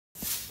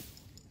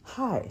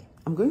Hi,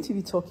 I'm going to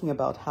be talking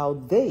about how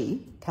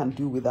they can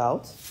do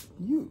without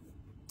you.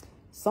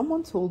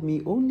 Someone told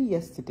me only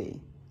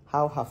yesterday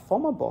how her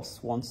former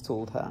boss once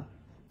told her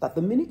that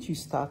the minute you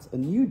start a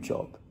new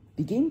job,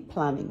 begin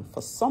planning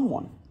for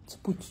someone to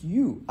put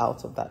you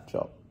out of that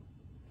job.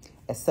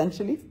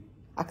 Essentially,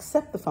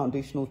 accept the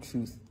foundational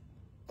truth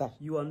that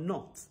you are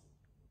not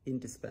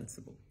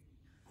indispensable.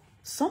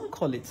 Some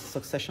call it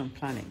succession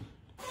planning,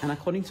 and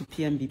according to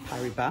BNP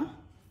Bariba,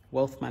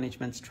 wealth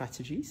management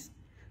strategies,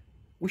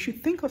 we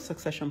should think of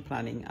succession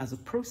planning as a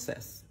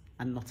process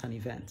and not an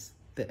event.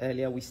 The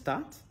earlier we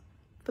start,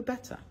 the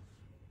better.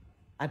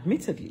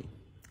 Admittedly,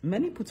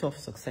 many put off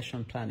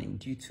succession planning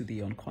due to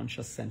the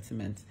unconscious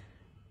sentiment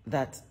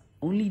that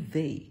only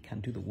they can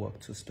do the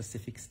work to a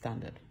specific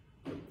standard.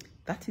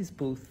 That is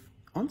both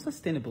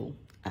unsustainable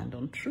and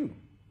untrue.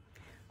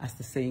 As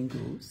the saying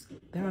goes,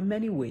 there are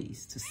many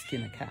ways to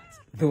skin a cat,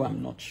 though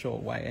I'm not sure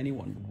why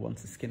anyone would want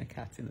to skin a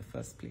cat in the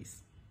first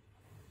place.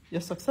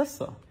 Your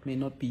successor may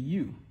not be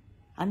you,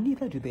 and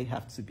neither do they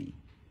have to be,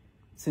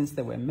 since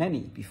there were many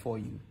before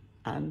you,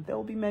 and there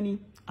will be many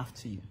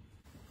after you.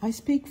 I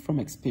speak from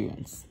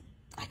experience.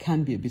 I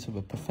can be a bit of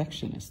a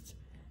perfectionist,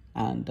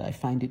 and I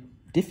find it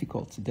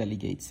difficult to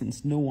delegate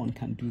since no one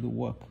can do the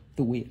work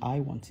the way I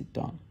want it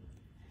done.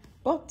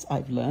 But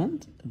I've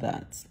learned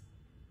that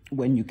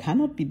when you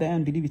cannot be there,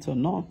 and believe it or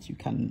not, you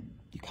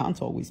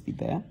can't always be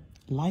there,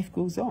 life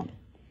goes on.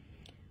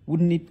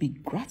 Wouldn't it be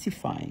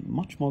gratifying,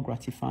 much more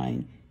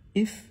gratifying,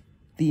 if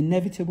the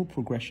inevitable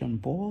progression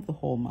bore the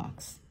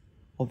hallmarks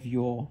of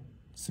your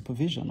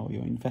supervision or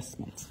your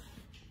investment?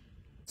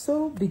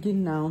 So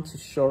begin now to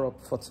shore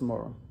up for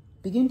tomorrow.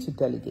 Begin to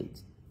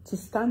delegate, to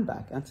stand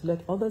back and to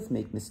let others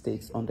make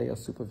mistakes under your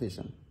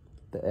supervision.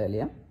 The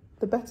earlier,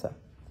 the better.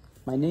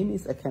 My name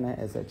is Ekene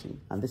Ezeji,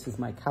 and this is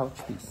my couch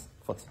piece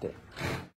for today.